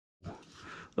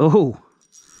Oh.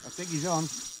 I think he's on.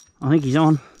 I think he's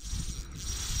on.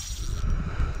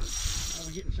 Oh,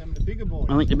 we're getting some of the bigger boys.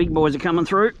 I think the big boys are coming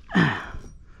through.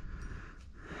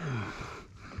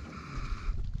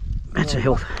 That's a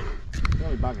healthy.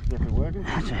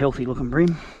 That's a healthy looking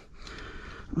bream.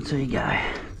 Let's see you go.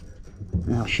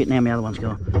 Oh shit, now my other one's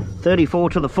gone. 34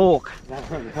 to the fork.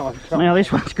 Now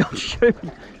this one's gone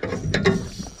shooting.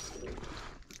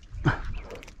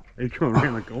 He's coming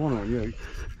around the corner, yeah.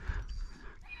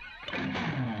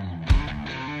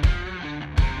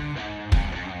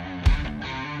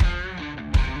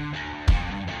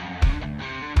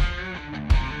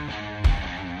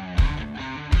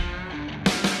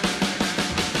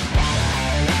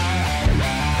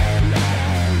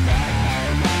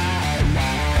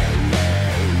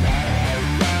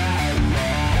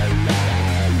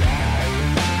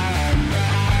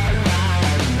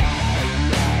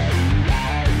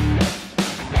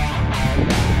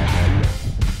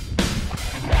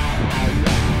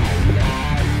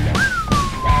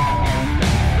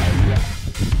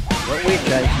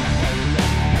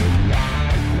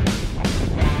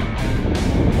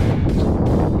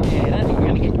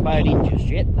 In just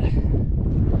yet.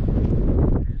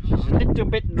 It's a little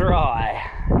bit dry.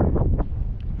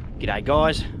 G'day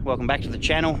guys, welcome back to the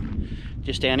channel.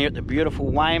 Just down here at the beautiful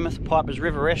Weymouth, Pipers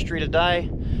River Estuary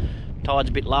today. Tide's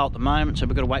a bit low at the moment, so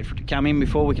we've got to wait for it to come in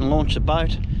before we can launch the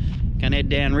boat. Gonna head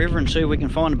down river and see if we can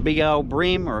find a big old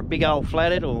bream or a big old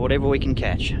flathead or whatever we can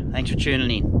catch. Thanks for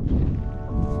tuning in.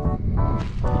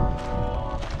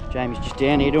 Jamie's just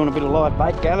down here doing a bit of live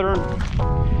bait gathering.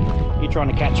 You're trying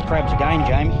to catch crabs again,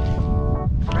 Jamie?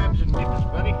 Crabs and nippers,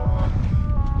 buddy.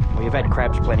 Well, you've had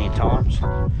crabs plenty of times.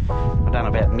 I don't know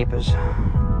about nippers.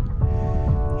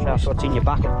 Show us what's in your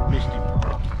bucket. Missed him.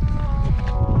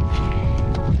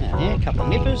 Yeah, a couple of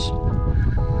nippers.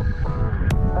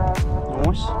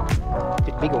 Nice. A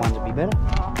bit bigger ones would be better.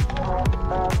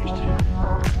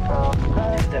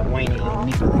 Just that weeny little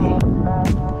nipper there.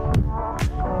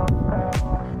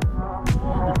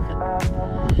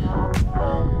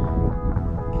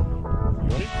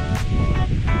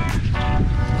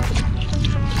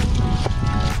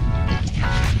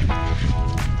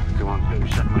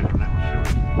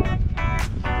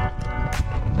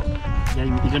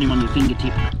 You got him on your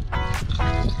fingertip.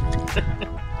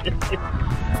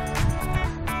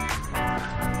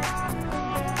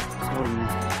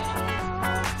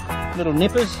 Little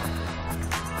nippers.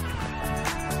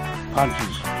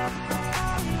 Punches.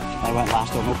 They won't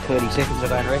last almost 30 seconds, I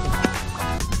don't reckon.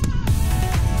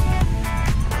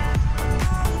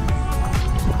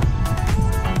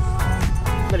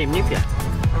 Let him nip you.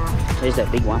 There's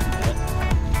that big one.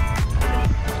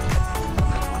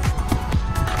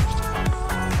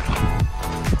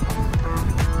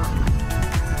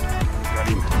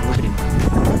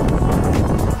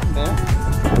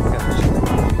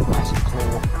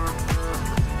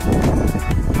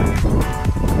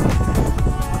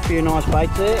 Few nice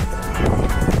baits there.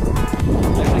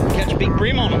 Definitely can catch a big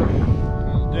bream on them.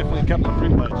 Definitely a couple of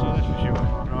bream baits, so that's for sure.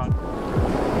 Right.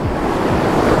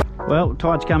 Well,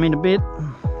 tide's come in a bit.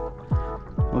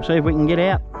 We'll see if we can get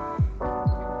out.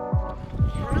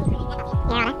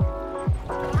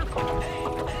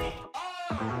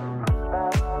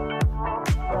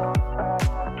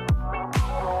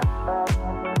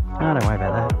 Oh, don't worry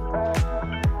about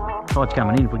that. Tide's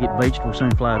coming in. If we get beached, we'll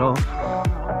soon float off.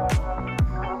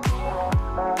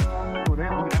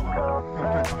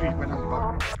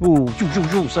 Ooh,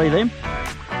 see them?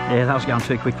 Yeah, that was going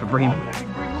too quick for bream.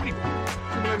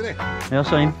 Yeah, I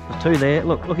see him. There's two there.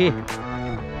 Look here.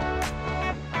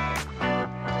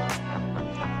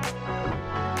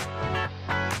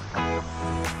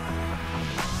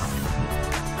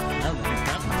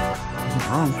 Isn't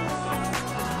wrong.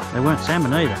 They weren't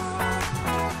salmon either.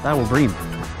 They were bream.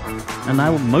 And they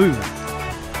were moving.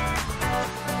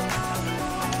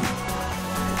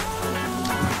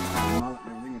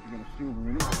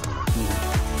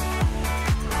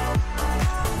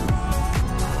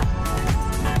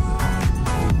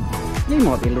 He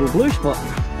might be a little blue spot.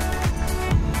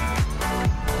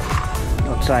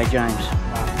 I'd say, James.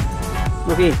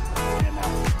 Look here.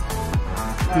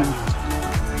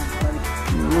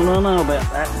 I don't know about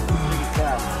that.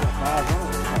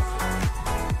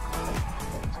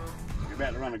 You're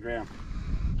about to run aground.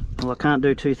 Well, I can't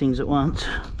do two things at once.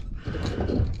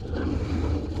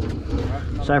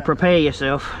 So prepare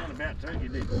yourself.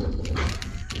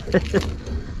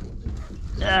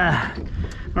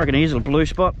 I reckon here's a little blue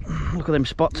spot. Look at them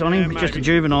spots on him. It's just a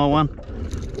juvenile one.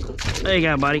 There you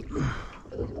go, buddy.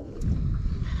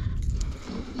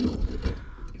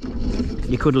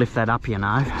 You could lift that up, you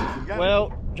know.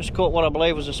 Well, just caught what I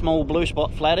believe was a small blue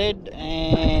spot flathead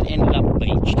and ended up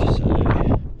beached.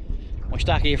 So we're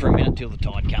stuck here for a minute till the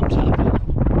tide comes up.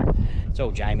 It's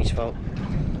all Jamie's fault.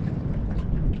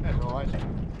 As always.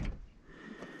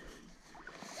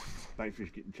 Bait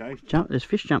fish getting chased. There's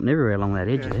fish jumping everywhere along that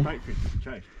edge there. Bait fish getting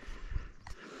chased.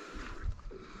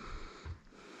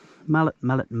 Mullet,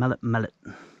 mullet, mullet, mullet.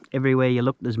 Everywhere you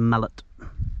look, there's mullet.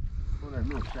 Well, those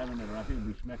little salmon that are up here will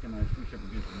be smacking those fish up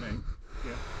against the bank.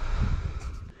 Yeah.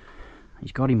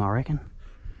 He's got him, I reckon.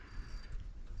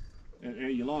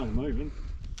 Your line's moving.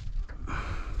 I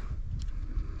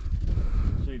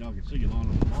can see your line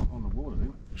on the water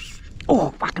then. Oh,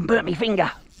 fucking burnt me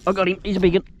finger. I got him. He's a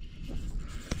big one.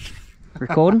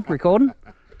 Recording? Recording?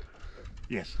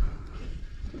 Yes.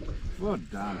 Well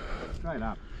done. Straight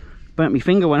up. Burnt me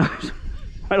finger when I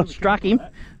struck him.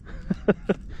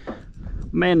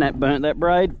 Man, that burnt that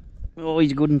braid. Oh,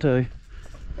 he's a good one too.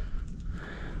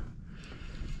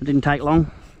 It didn't take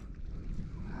long.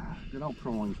 Good old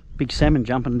prawns. Big salmon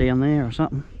jumping down there or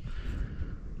something.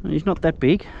 He's not that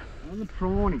big. Oh, the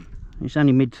prawny. He's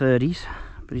only mid-30s,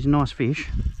 but he's a nice fish.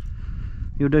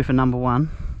 He'll do for number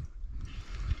one.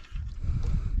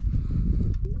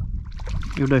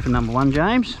 He'll do for number one,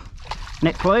 James.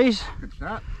 Net, please. Good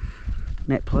start.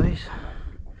 Net, please.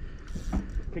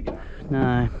 Pick it up.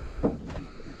 No,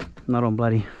 not on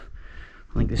bloody.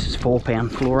 I think this is 4-pound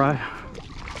fluoro.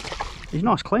 He's a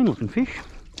nice, clean-looking fish.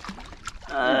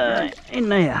 In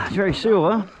there, it's very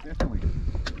silver.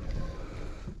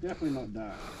 Definitely not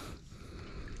dark.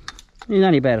 He's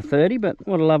only about a 30, but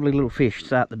what a lovely little fish to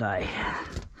start the day.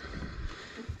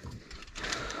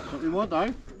 What you want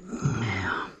though?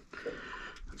 Now,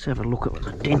 let's have a look at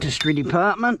the dentistry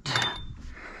department.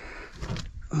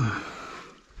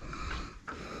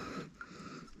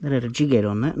 That had a jig head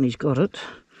on that, and he's got it.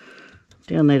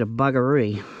 Down there to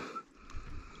buggery.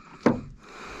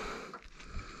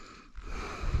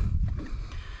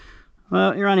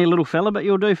 Well, you're only a little fella, but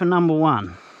you'll do for number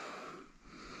one.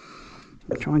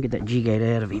 I'll try and get that jig head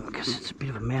out of him, because it's a bit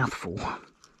of a mouthful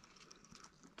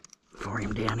for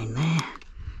him down in there.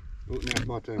 Oh, now it's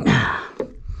my turn.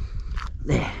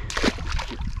 There.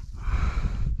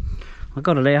 I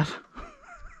got it out.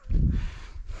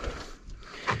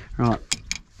 Right,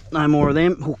 no more of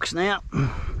them hooks now.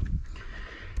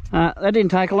 That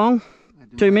didn't take long.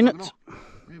 2 minutes.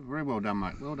 Yeah, very well done,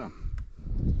 mate. Well done.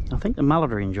 I think the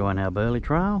mullet are enjoying our burley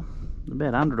trail. There's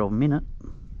about 100 of them in it.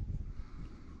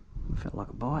 Felt like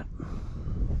a bite.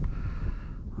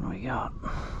 What do we got?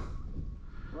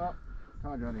 Well,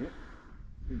 tied you out of here.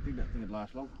 Didn't think that thing would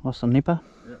last long. Lost the nipper.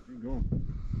 Yeah, you're gone.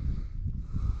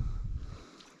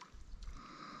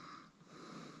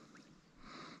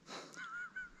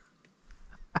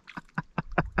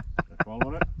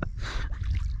 Following it.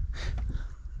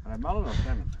 Mullet or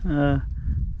salmon?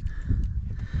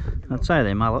 I'd say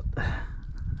they're mullet.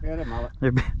 Yeah, they're mullet.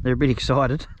 They're a bit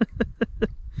excited.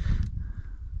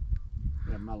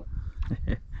 Yeah, mullet.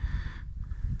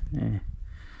 Yeah.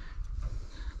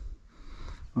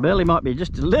 Burley might be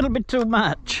just a little bit too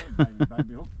much. Baby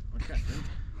hook. Okay,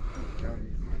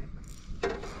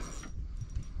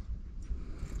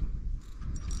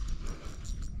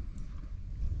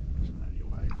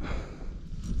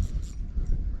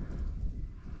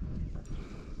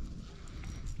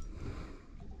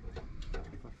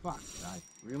 for fuck's sake,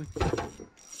 really?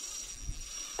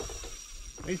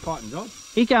 He's fighting God.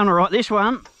 He's going all right, this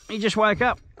one. He just woke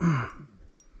up.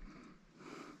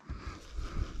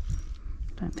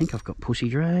 Don't think I've got pussy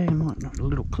drag. I might not, a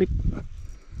little clip.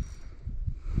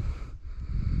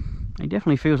 He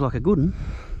definitely feels like a good one.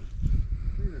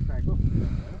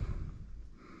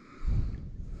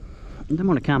 He doesn't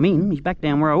want to come in. He's back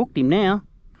down where I hooked him now.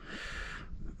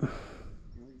 You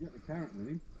get the carrot with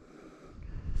him.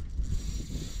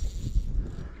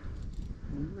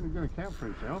 You're really going to count for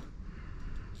himself.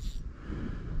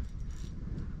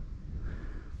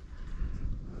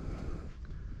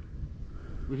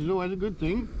 Which is always a good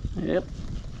thing. Yep.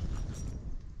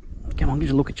 Come on, give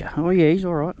us a look at you. Oh yeah, he's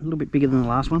all right. A little bit bigger than the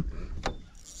last one.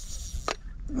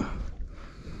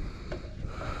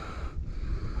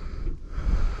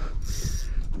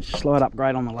 Slight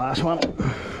upgrade on the last one.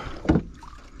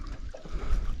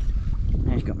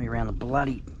 Now he's got me around the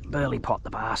bloody burley pot, the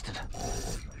bastard.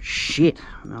 Shit.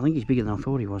 I think he's bigger than I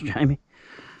thought he was, Jamie.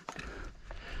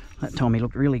 That time he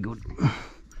looked really good.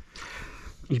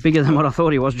 He's bigger than what I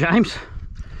thought he was, James.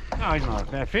 No, he's not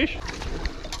a bad fish.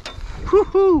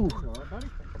 Woohoo!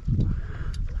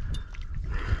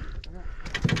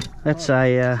 That's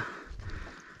a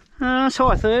it's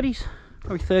high 30s,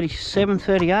 probably 37,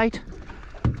 38.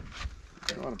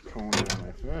 Try to prawn down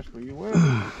there first, but you were.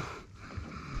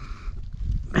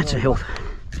 That's a health.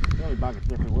 Belly bucket's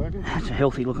definitely working. That's a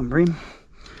healthy looking bream.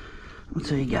 Let's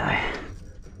see you go.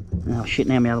 Oh shit,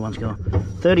 now my other one's gone.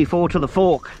 34 to the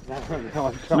fork.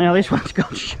 Now this one's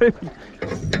gone stupid.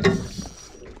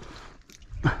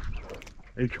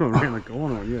 He's coming around the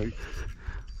corner on you. Do you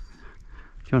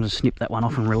want to snip that one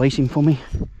off and release him for me?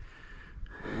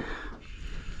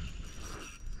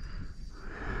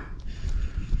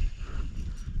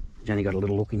 He's only got a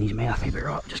little look in his mouth. He'll be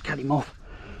right. Just cut him off.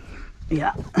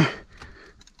 Yeah.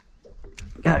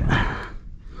 Go.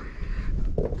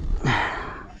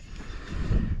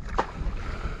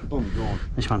 Boom, gone.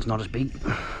 This one's not as big.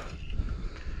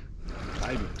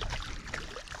 Baby.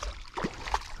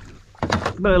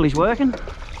 Burley's working.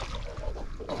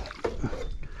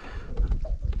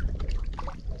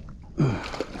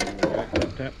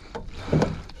 Tap.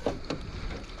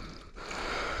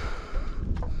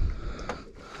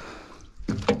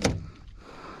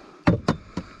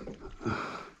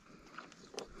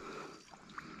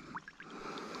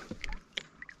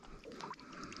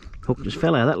 Hook just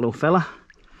fell out of that little fella.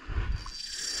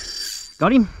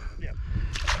 Got him? Yep.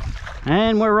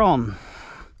 And we're on.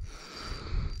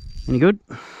 Any good?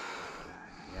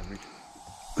 Average.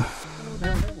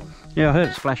 Yeah, I heard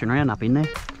it splashing around up in there.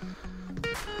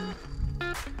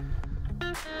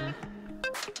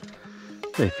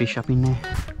 There's a fish up in there,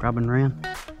 grubbing around.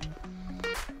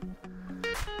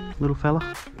 Little fella.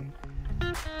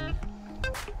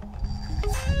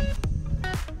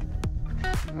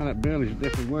 Oh, that burley's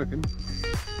definitely working.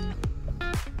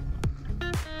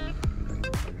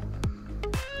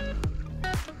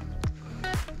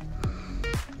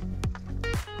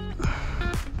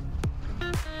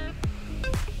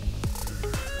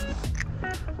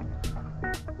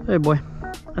 Hey boy,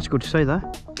 that's good to see though.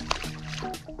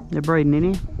 They're breeding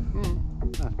in here.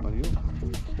 That's bloody good.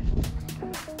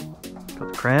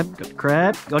 Got the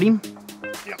crab, got him.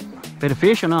 Yep. Better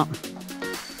fish or not?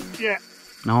 Yeah.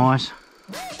 Nice.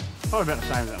 Probably about the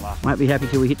same as that last one. Won't be happy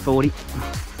till we hit 40.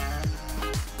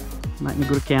 Making a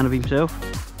good account of himself.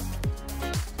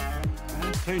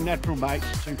 And 2 natural baits,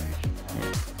 2 fish. Yeah.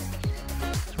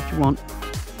 That's what you want.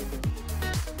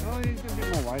 Oh, he's going to get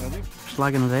more weight, I think.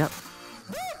 Slugging it out.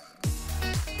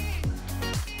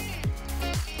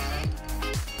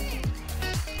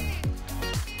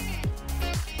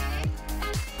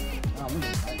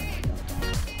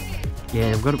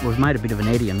 Yeah, we've made a bit of an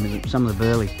eddy, and some of the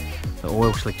burley, the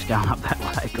oil slick's going up that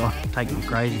way. God, taking me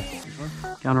crazy.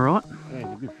 Going all right? Yeah, he's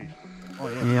a good fish. Oh,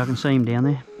 yeah. Yeah, I can see him down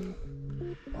there. Oh,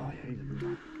 yeah, he's a good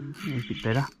one. Yeah, he's a bit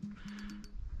better.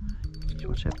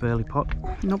 What's that burley pot?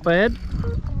 Not bad.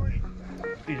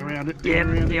 He's around it.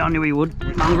 Yeah, I knew he would.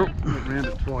 Mongrel. Went round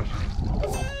it twice.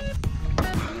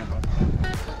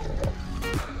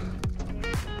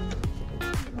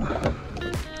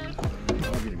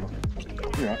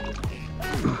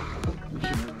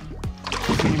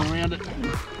 Around it.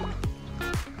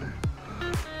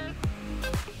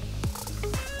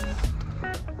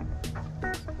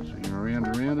 Swing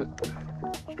around it.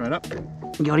 Straight up.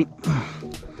 Got him.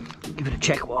 Give it a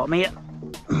check while I'm here.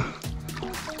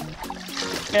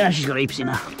 Yeah, she's got heaps in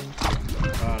her.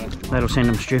 Oh, That'll send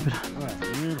them stupid. oh,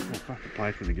 beautiful fucking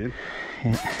placement again.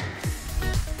 Yeah.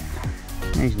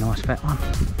 He's a nice fat one.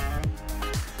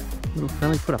 Little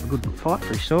fella, put up a good fight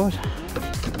for his size.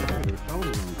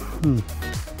 And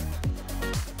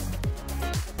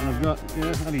I've got,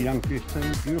 yeah, only young fish too,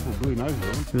 beautiful blue noses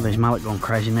on them. Look at these mullet gone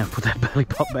crazy now. Put that belly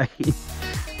pop back in.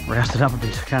 Roused it up a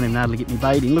bit, so I can't even hardly get me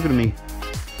bait in. Look at me.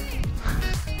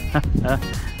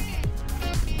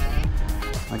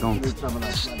 They're gone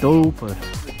stupid.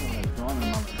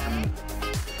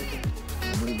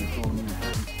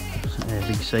 Yeah,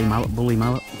 big sea mullet, bully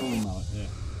mullet.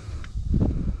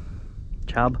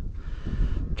 Chub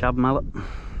mullet.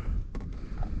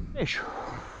 Fish.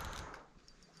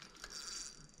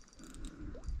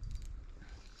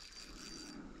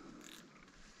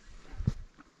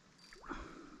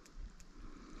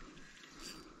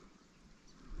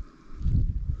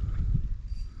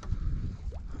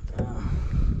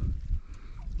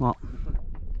 What?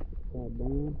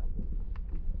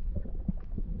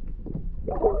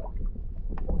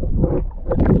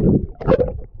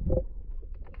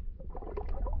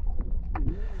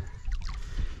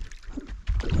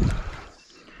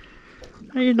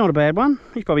 He's not a bad one.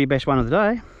 He's probably your best one of the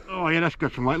day. Oh yeah, that's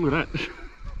got some weight, look at that.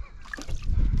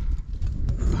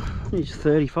 He's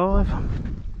 35. Nice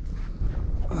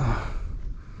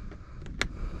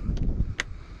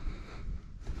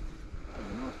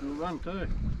little run too.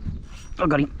 I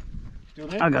got him. Still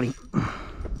there? I got him.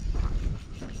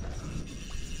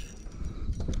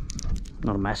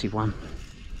 Not a massive one,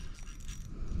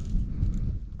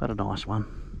 but a nice one.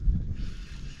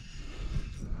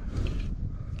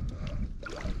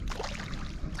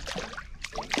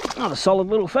 Another solid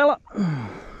little fella.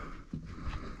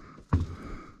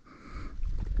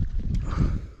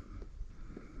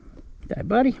 G'day,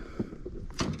 buddy.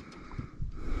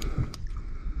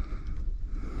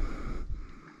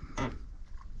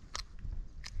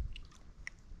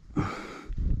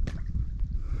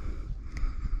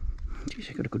 Geez,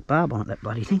 I got a good barb on it, that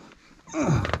bloody thing.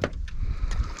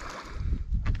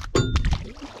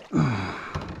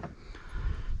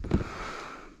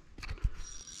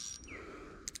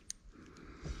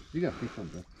 You got fish on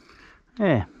there.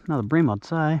 Yeah, another bream, I'd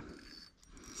say.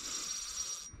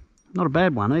 Not a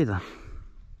bad one either.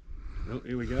 Well,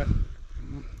 here we go.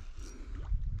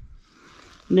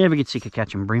 Never get sick of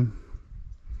catching bream.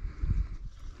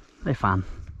 They're fun.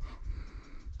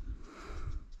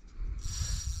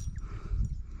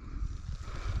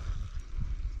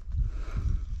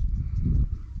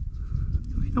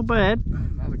 Not bad.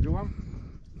 Another good one.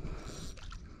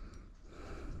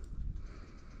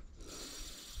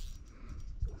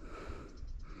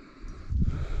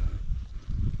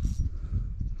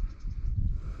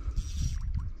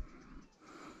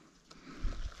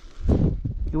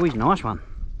 Oh, he's a nice one.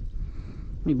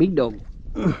 He's a big dog.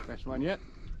 Best one yet.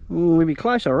 Oh, we'll be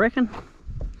close, I reckon.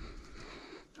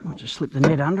 I'll just slip the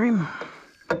net under him.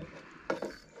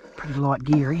 Pretty light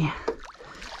geary.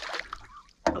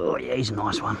 Oh yeah, he's a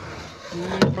nice one.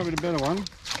 Yeah, probably the better one.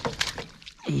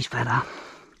 He's fatter.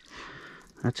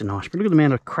 That's a nice, but look at the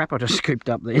amount of crap I just scooped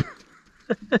up there.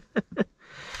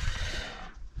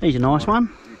 He's a nice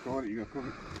one. You caught it, you got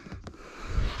cooking.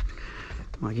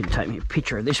 Might get to take me a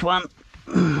picture of this one.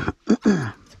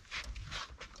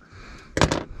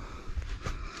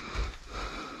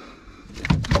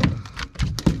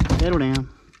 Settle down.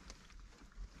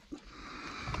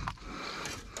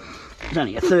 He's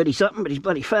only a 30 something, but he's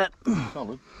bloody fat.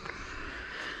 Solid.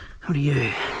 What are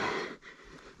you?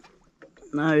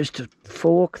 Nose to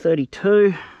fork,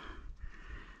 32.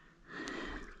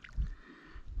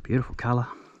 Beautiful colour,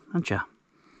 aren't you?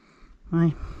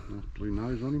 Hey? Nice blue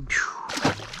nose on him.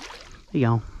 There you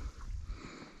go.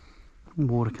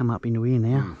 Water come up into here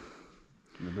now.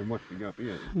 I've been watching you go up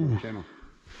here on the channel.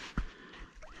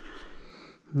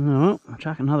 Alright, I'll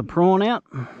chuck another prawn out.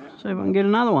 See if I can get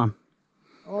another one.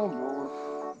 Oh Lord.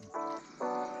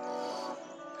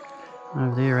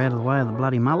 Over there out of the way of the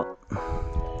bloody mullet.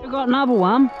 We've got another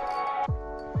one.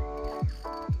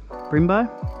 Brimbo.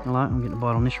 Hello, I'm getting a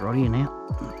bite on this rod here now.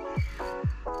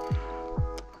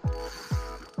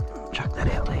 Chuck that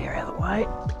out there out of the way.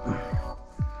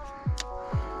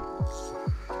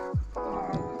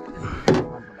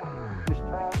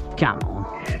 Come on.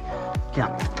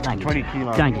 Come on. Don't 20 get,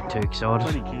 kilos. don't get too excited.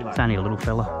 20 kilos. It's only a little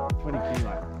fella. 20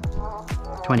 kilo.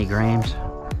 20 grams.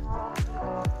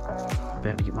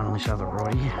 About to get one on this other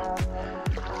rod here.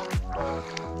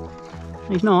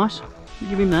 He's nice. You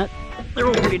give him that. They're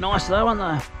all pretty nice though, aren't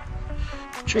they?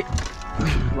 Shit.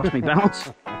 Lost me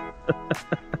balance.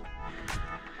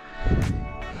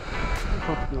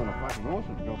 Probably on a fucking horse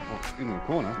and go in the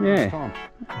corner. Yeah. Time.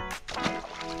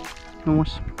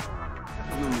 Nice.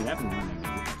 That normally happens when they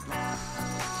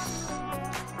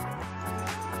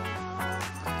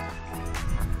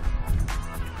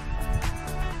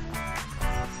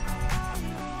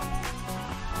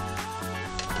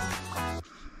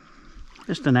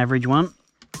Just an average one.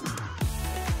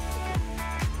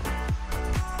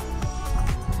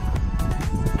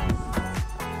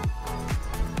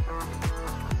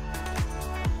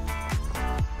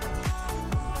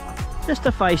 Just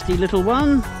a feisty little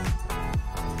one.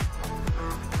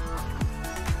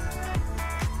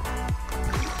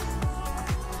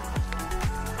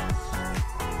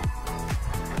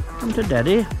 Come to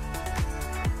Daddy.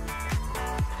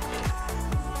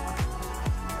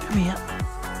 Come here.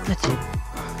 That's it.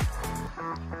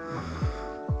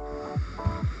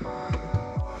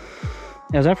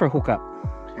 How's that for a hookup?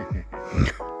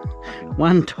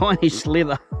 One tiny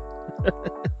slither.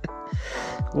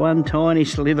 One tiny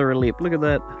slither of lip. Look at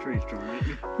that. The tree's trying to eat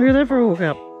you. Look at that for a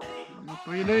hookup. That's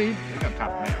what you need. You got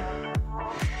tough now.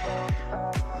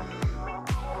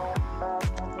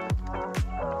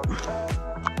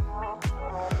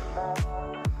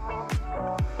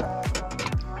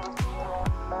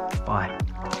 Bye.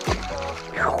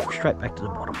 Straight back to the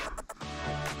bottom.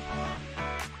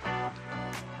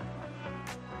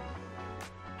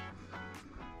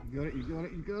 You got it, you got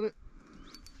it, you got it.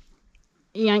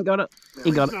 He ain't got it.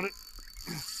 He got it. Got it.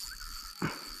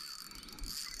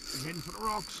 He's heading for the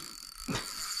rocks.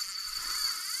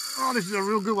 Oh, this is a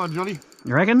real good one, Johnny.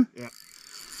 You reckon? Yeah.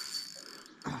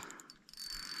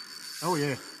 Oh,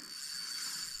 yeah.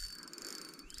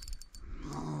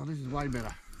 Oh, this is way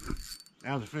better.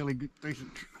 That was a fairly good,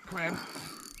 decent crab.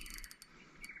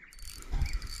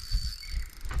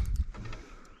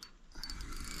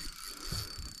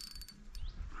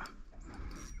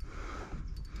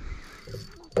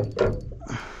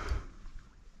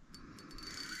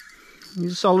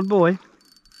 He's a solid boy.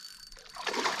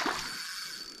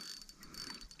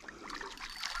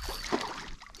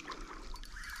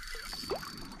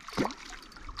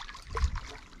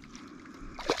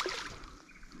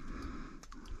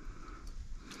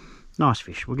 Nice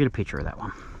fish. We'll get a picture of that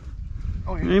one.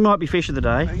 Oh, yeah. He might be fish of the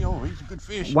day. Hey, oh, he's a good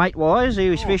fish. Weight-wise, he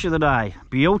was fish of the day.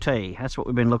 Beauty. That's what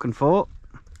we've been looking for.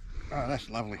 Oh, that's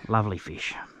lovely. Lovely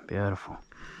fish. Beautiful.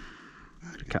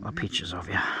 A couple of pictures of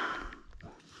you.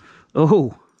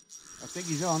 Oh. I think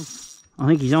he's on. I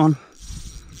think he's on.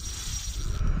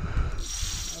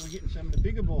 Oh, we're getting some of the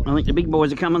bigger boys. I think the big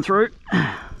boys are coming through.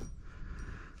 I'm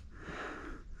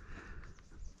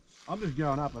just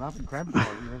going up and up and crab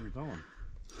sizing every time.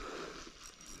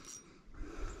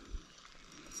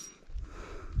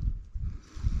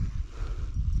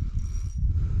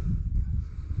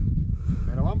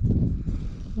 Better one?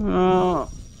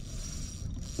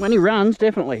 When he runs,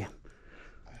 definitely.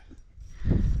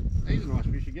 He's a nice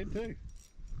fish again too.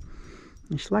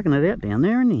 He's slugging it out down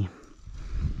there, isn't he?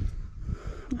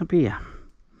 Up here.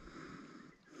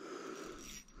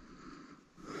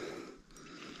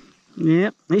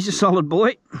 Yep, he's a solid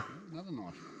boy. Another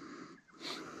nice.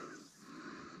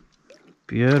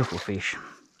 Beautiful fish.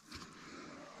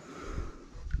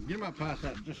 Get him up past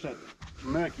that, just that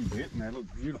murky bit, and they look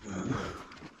beautiful.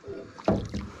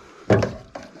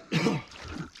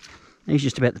 He's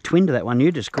just about the twin to that one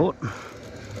you just caught.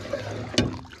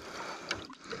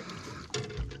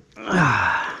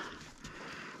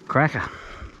 Cracker.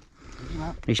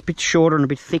 He's a bit shorter and a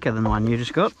bit thicker than the one you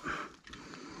just got.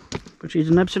 But she's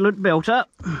an absolute belter.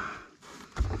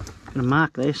 Gonna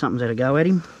mark there, something's had to go at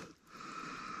him.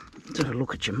 Let's have a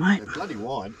look at you, mate. They're bloody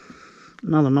wide.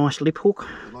 Another nice lip hook.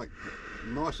 Like,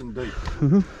 nice and deep.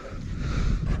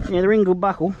 Yeah, they're in good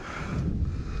buckle.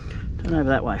 Turn over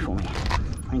that way for me.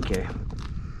 Thank you.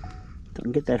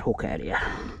 Don't get that hook out of you.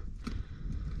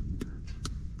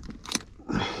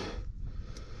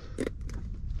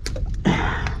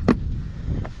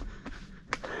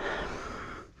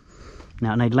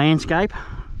 Now I need landscape.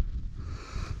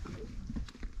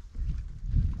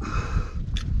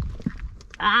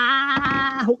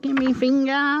 Ah, hooking me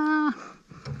finger.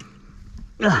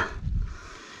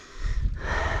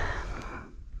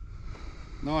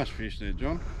 Nice fish there,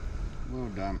 John. Well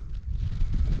done.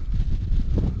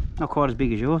 Not quite as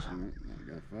big as yours. There we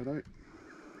go, photo.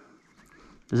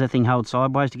 Does that thing hold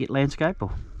sideways to get landscape,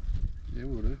 or? Yeah,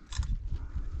 we'll do.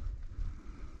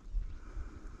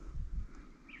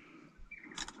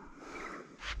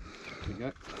 There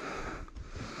you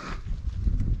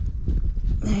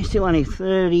go. He's still only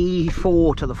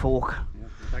 34 to the fork. Yeah, we'll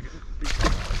take it.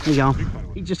 There you go.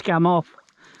 He just come off.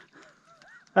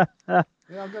 Yeah,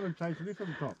 I've got him chasing this on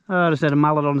the top. Oh, I just had a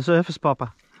mullet on the surface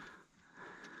popper.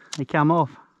 He come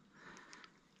off.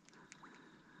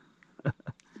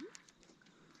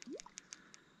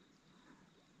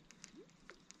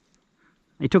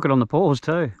 He took it on the paws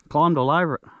too. Climbed all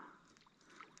over it.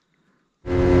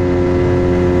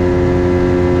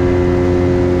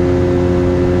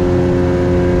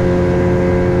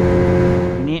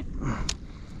 Yeah.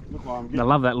 Look what I'm I getting.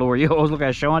 love that lure of yours. Look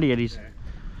how shiny it is. Yeah.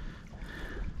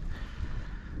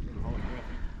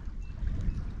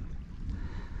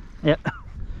 Yep.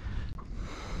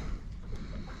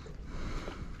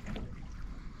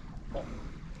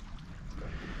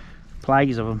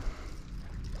 Plagues of them.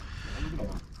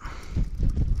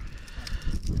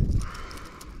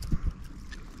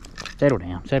 Settle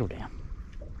down, settle down.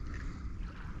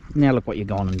 Now look what you've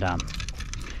gone and done.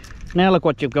 Now look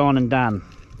what you've gone and done.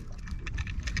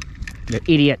 You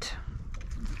idiot.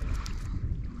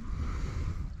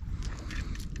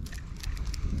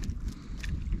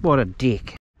 What a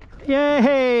dick.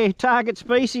 Yay! Target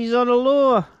species on a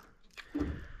lure.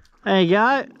 There you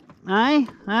go. Hey?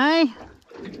 Hey?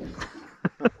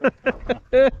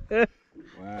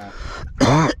 Wow.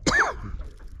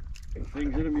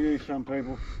 Things that amuse some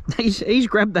people. He's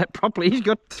grabbed that properly. He's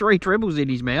got 3 trebles in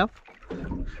his mouth.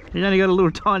 He's only got a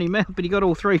little tiny mouth, but he got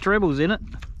all 3 trebles in it.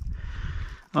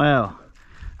 Well,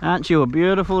 aren't you a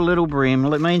beautiful little bream?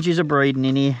 Well, it means she's a breeding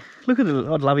in here. Look at it.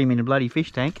 I'd love him in a bloody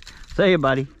fish tank. See you,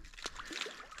 buddy.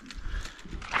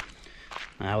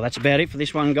 Well, that's about it for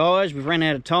this one, guys. We've run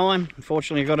out of time.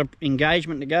 Unfortunately, I've got an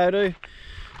engagement to go to.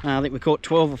 I think we caught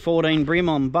 12 or 14 bream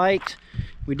on bait.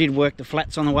 We did work the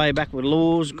flats on the way back with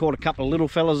lures. Caught a couple of little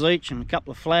fellas each and a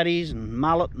couple of flatties and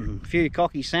mullet and a few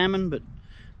cocky salmon, but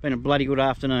been a bloody good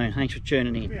afternoon. Thanks for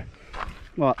tuning in. Yeah.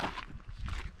 What?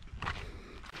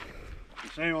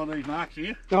 See all these marks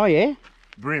here? Oh, yeah?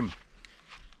 Bream.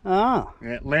 Oh.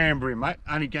 Yeah, land bream, mate.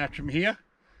 Only catch them here.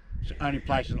 It's the only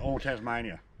place in all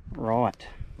Tasmania. Right.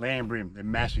 Land bream. They're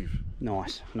massive.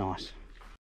 Nice, nice.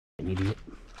 An idiot.